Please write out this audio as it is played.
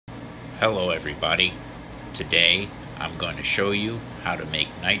Hello everybody. Today I'm going to show you how to make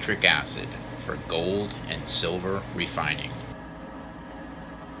nitric acid for gold and silver refining.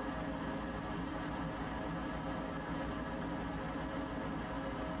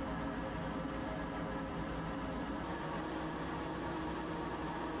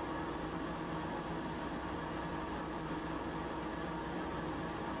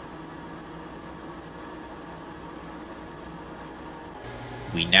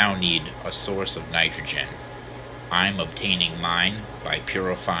 We now need a source of nitrogen. I'm obtaining mine by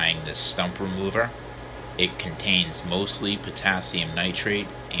purifying this stump remover. It contains mostly potassium nitrate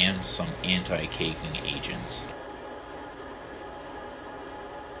and some anti-caking agents.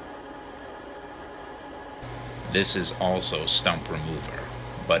 This is also stump remover,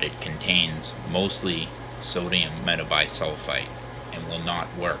 but it contains mostly sodium metabisulfite and will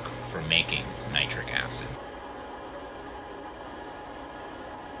not work for making nitric acid.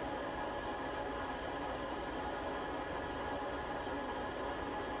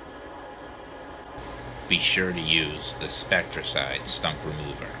 Be sure to use the Spectracide stump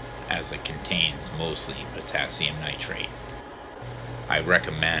remover, as it contains mostly potassium nitrate. I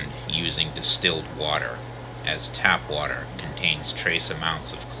recommend using distilled water, as tap water contains trace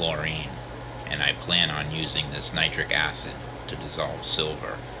amounts of chlorine, and I plan on using this nitric acid to dissolve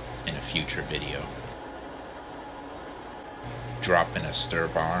silver in a future video. Drop in a stir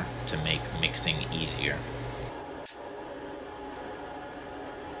bar to make mixing easier.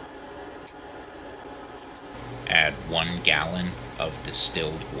 Add 1 gallon of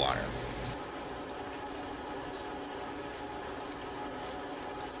distilled water.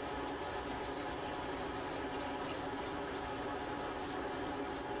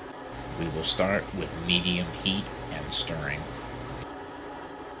 We will start with medium heat and stirring.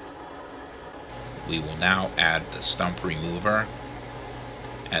 We will now add the stump remover.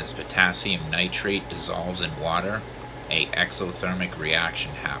 As potassium nitrate dissolves in water, an exothermic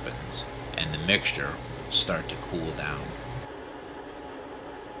reaction happens, and the mixture start to cool down.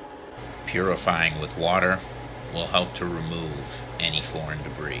 Purifying with water will help to remove any foreign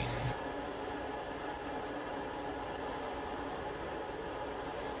debris.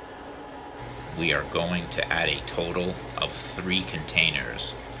 We are going to add a total of 3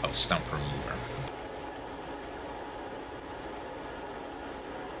 containers of stump remover.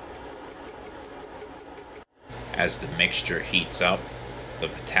 As the mixture heats up, the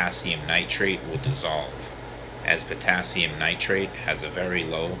potassium nitrate will dissolve, as potassium nitrate has a very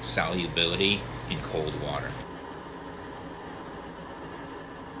low solubility in cold water.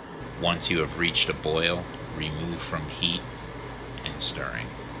 Once you have reached a boil, remove from heat and stirring.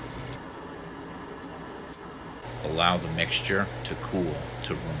 Allow the mixture to cool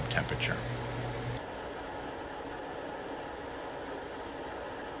to room temperature.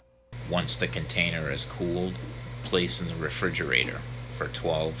 Once the container is cooled, place in the refrigerator for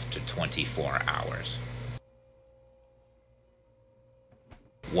 12 to 24 hours.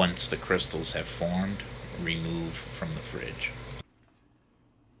 Once the crystals have formed, remove from the fridge.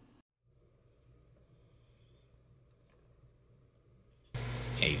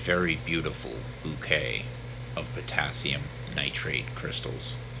 A very beautiful bouquet of potassium nitrate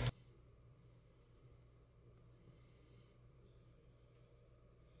crystals.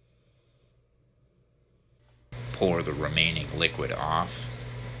 Pour the remaining liquid off.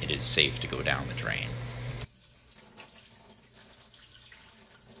 It is safe to go down the drain.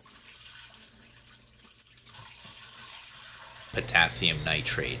 Potassium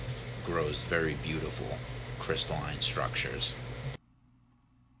nitrate grows very beautiful crystalline structures.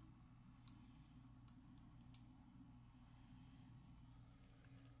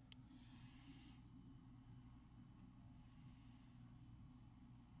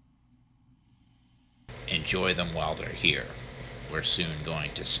 Enjoy them while they're here. We're soon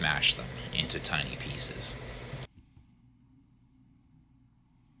going to smash them into tiny pieces.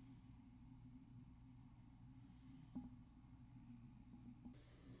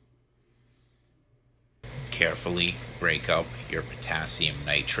 Carefully break up your potassium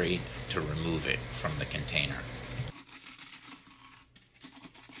nitrate to remove it from the container.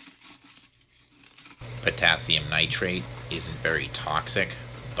 Potassium nitrate isn't very toxic,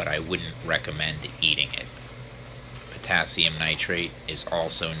 but I wouldn't recommend eating it. Potassium nitrate is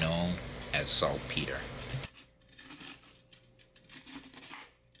also known as saltpeter.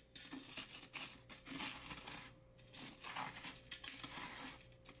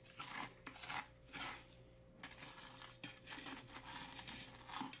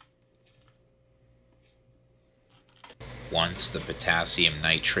 Once the potassium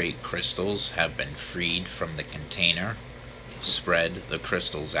nitrate crystals have been freed from the container, Spread the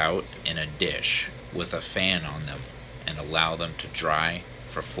crystals out in a dish with a fan on them and allow them to dry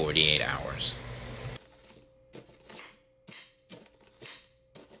for 48 hours.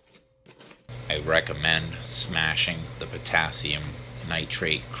 I recommend smashing the potassium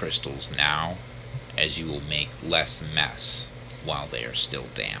nitrate crystals now, as you will make less mess while they are still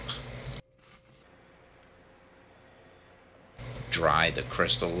damp. Dry the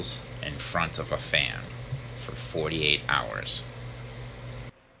crystals in front of a fan for 48 hours.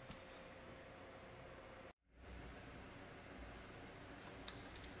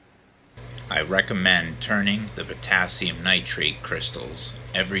 I recommend turning the potassium nitrate crystals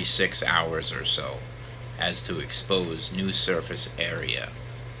every 6 hours or so, as to expose new surface area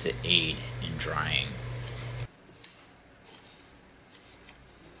to aid in drying.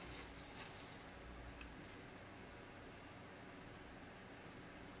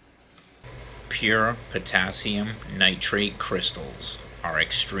 Pure potassium nitrate crystals are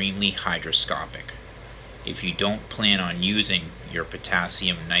extremely hygroscopic. If you don't plan on using your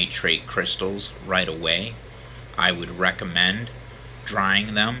potassium nitrate crystals right away, I would recommend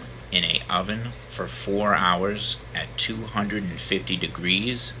drying them in an oven for 4 hours at 250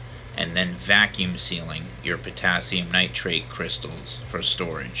 degrees and then vacuum sealing your potassium nitrate crystals for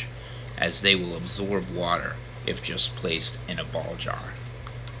storage, as they will absorb water if just placed in a ball jar.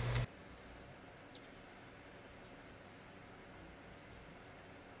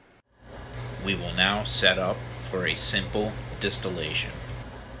 We will now set up for a simple distillation.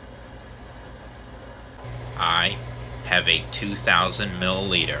 I have a 2000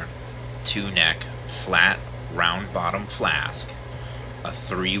 milliliter 2-neck flat round bottom flask, a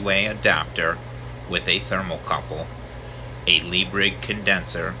 3-way adapter with a thermocouple, a Liebrig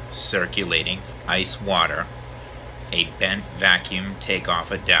condenser circulating ice water, a bent vacuum takeoff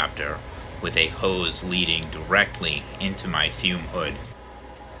adapter with a hose leading directly into my fume hood.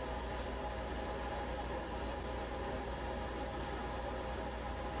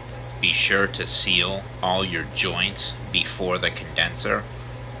 Be sure to seal all your joints before the condenser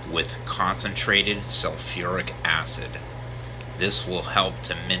with concentrated sulfuric acid. This will help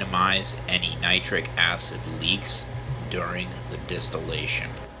to minimize any nitric acid leaks during the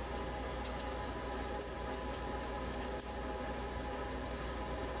distillation.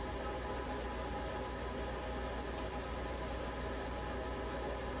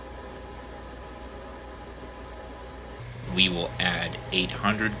 We will add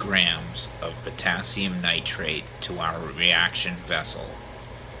 800 grams of potassium nitrate to our reaction vessel.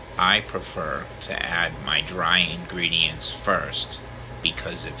 I prefer to add my dry ingredients first,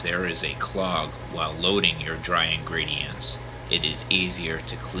 because if there is a clog while loading your dry ingredients, it is easier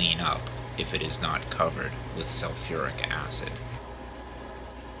to clean up if it is not covered with sulfuric acid.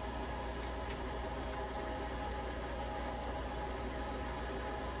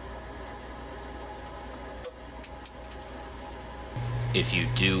 If you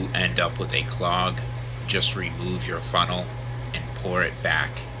do end up with a clog, just remove your funnel and pour it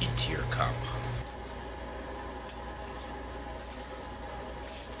back into your cup.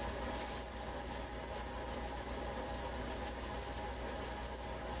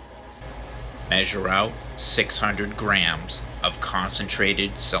 Measure out 600 grams of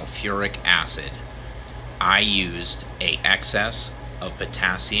concentrated sulfuric acid. I used an excess of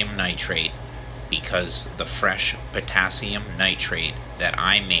potassium nitrate because the fresh potassium nitrate that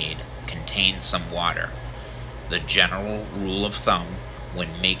I made contains some water. The general rule of thumb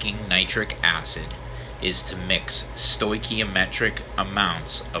when making nitric acid is to mix stoichiometric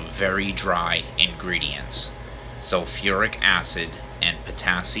amounts of very dry ingredients. Sulfuric acid and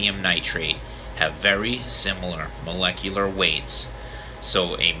potassium nitrate have very similar molecular weights,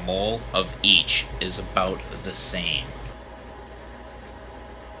 so a mole of each is about the same.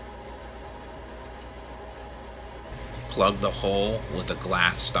 Plug the hole with a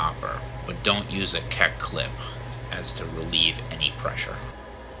glass stopper, but don't use a Keck clip as to relieve any pressure.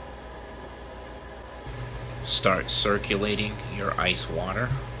 Start circulating your ice water,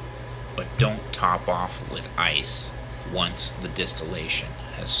 but don't top off with ice once the distillation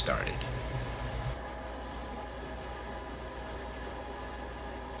has started.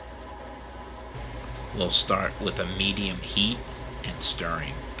 We'll start with a medium heat and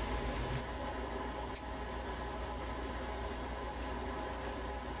stirring.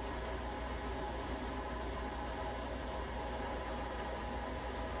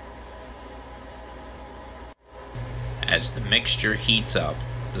 As the mixture heats up,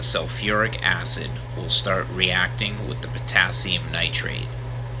 the sulfuric acid will start reacting with the potassium nitrate,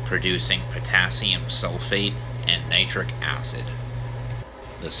 producing potassium sulfate and nitric acid.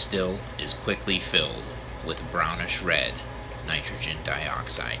 The still is quickly filled with brownish red nitrogen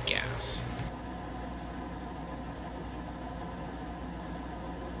dioxide gas.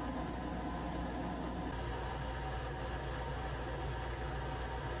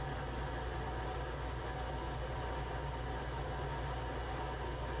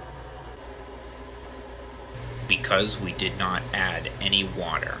 Because we did not add any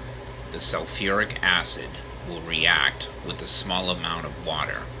water, the sulfuric acid will react with the small amount of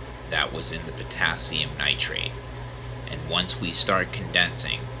water that was in the potassium nitrate, and once we start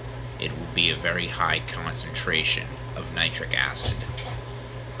condensing, it will be a very high concentration of nitric acid.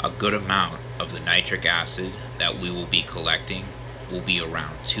 A good amount of the nitric acid that we will be collecting will be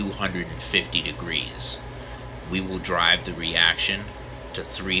around 250 degrees. We will drive the reaction to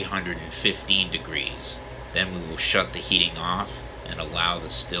 315 degrees. Then we will shut the heating off and allow the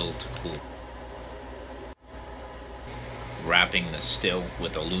still to cool. Wrapping the still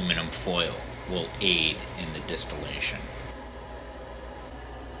with aluminum foil will aid in the distillation.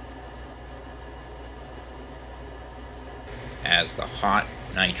 As the hot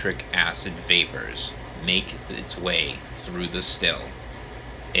nitric acid vapors make its way through the still,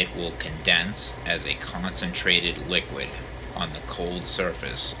 it will condense as a concentrated liquid on the cold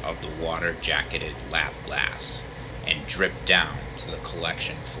surface of the water-jacketed lap glass and drip down to the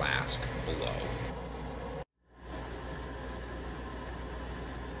collection flask below.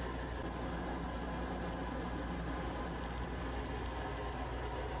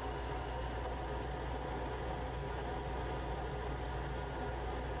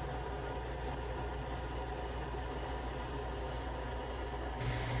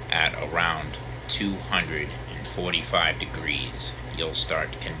 At around 245 degrees, you'll start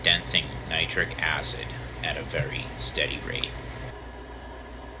condensing nitric acid at a very steady rate.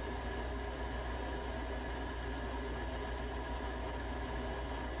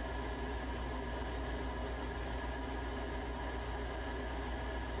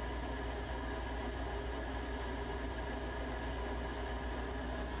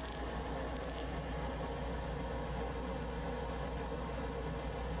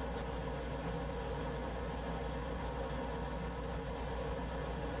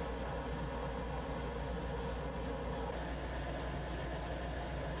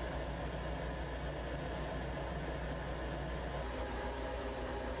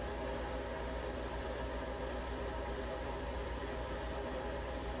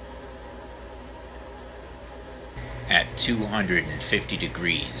 At 250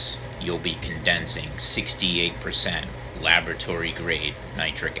 degrees, you'll be condensing 68% laboratory grade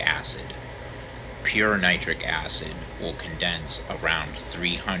nitric acid. Pure nitric acid will condense around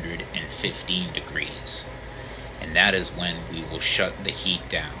 315 degrees, and that is when we will shut the heat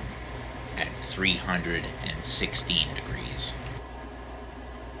down at 316 degrees.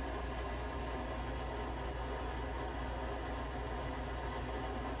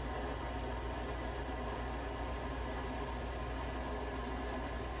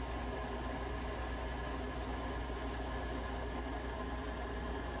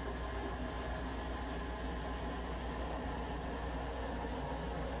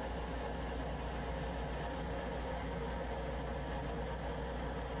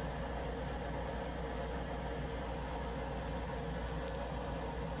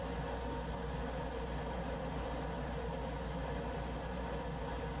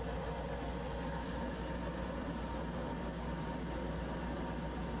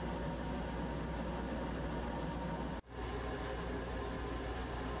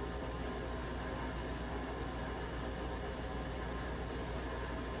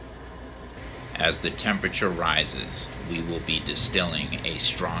 As the temperature rises, we will be distilling a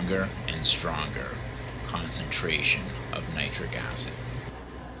stronger and stronger concentration of nitric acid.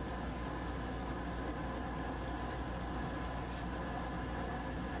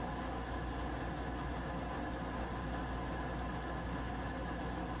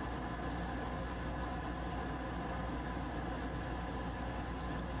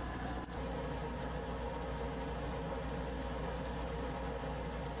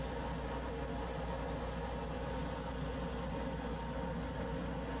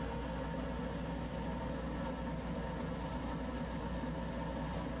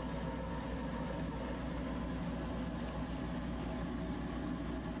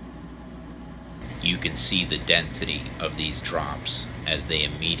 You can see the density of these drops as they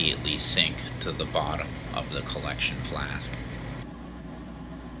immediately sink to the bottom of the collection flask.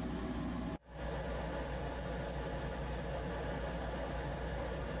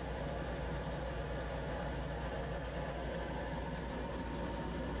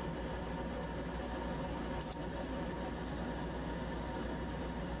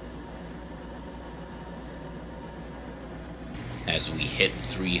 As we hit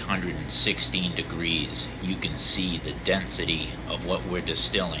 316 degrees, you can see the density of what we're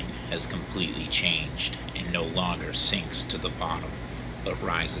distilling has completely changed and no longer sinks to the bottom, but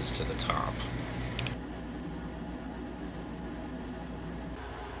rises to the top.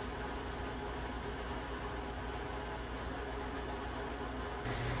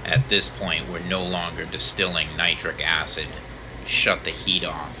 At this point, we're no longer distilling nitric acid. Shut the heat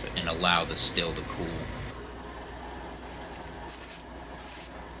off and allow the still to cool.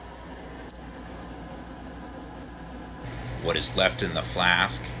 What is left in the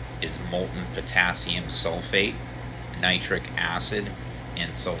flask is molten potassium sulfate, nitric acid,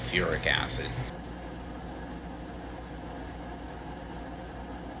 and sulfuric acid.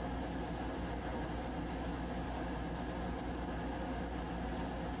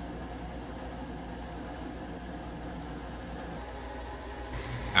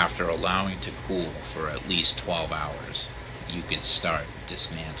 After allowing to cool for at least 12 hours, you can start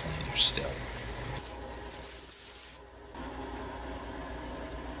dismantling your still.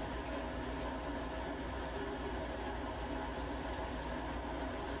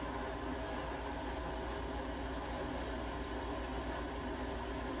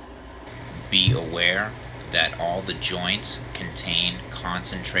 Be aware that all the joints contain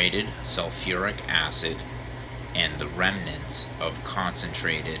concentrated sulfuric acid and the remnants of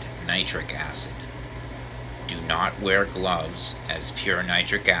concentrated nitric acid. Do not wear gloves, as pure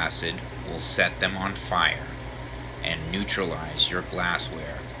nitric acid will set them on fire and neutralize your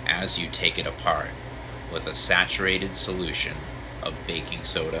glassware as you take it apart with a saturated solution of baking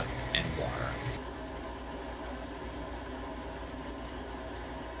soda and water.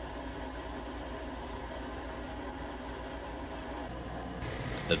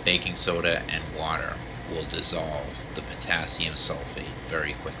 The baking soda and water will dissolve the potassium sulfate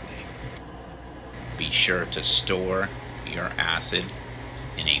very quickly. Be sure to store your acid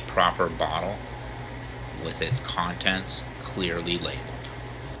in a proper bottle with its contents clearly labeled.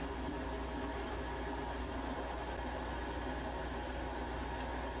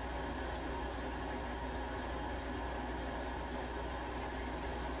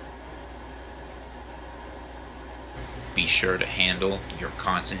 Be sure to handle your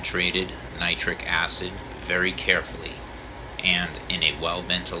concentrated nitric acid very carefully and in a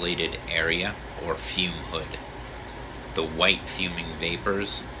well-ventilated area or fume hood. The white fuming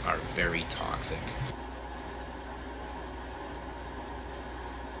vapors are very toxic.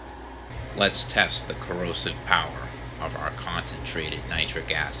 Let's test the corrosive power of our concentrated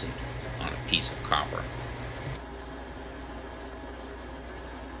nitric acid on a piece of copper.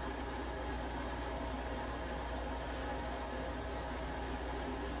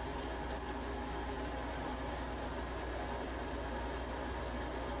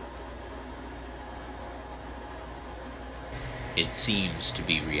 It seems to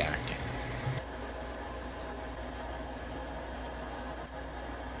be reacting.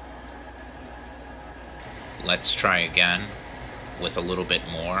 Let's try again with a little bit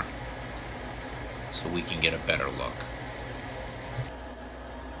more so we can get a better look.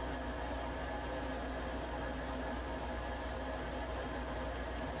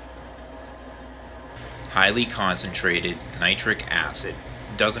 Highly concentrated nitric acid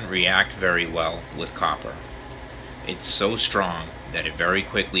doesn't react very well with copper. It's so strong that it very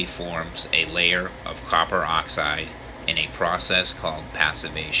quickly forms a layer of copper oxide in a process called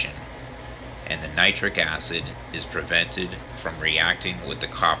passivation, and the nitric acid is prevented from reacting with the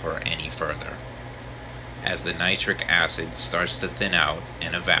copper any further. As the nitric acid starts to thin out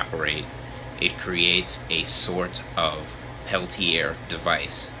and evaporate, it creates a sort of Peltier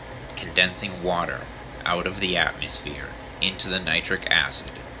device, condensing water out of the atmosphere into the nitric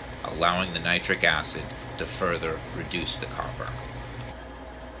acid, allowing the nitric acid to further reduce the copper.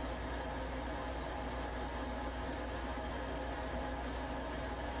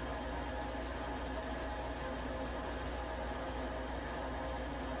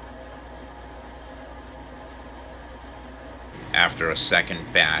 After a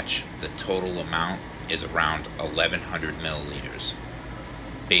second batch, the total amount is around 1100 milliliters.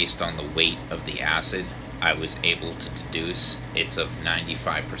 Based on the weight of the acid, I was able to deduce it's of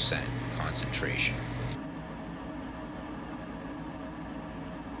 95% concentration.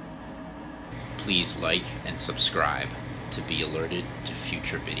 Please like and subscribe to be alerted to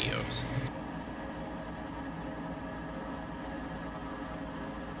future videos.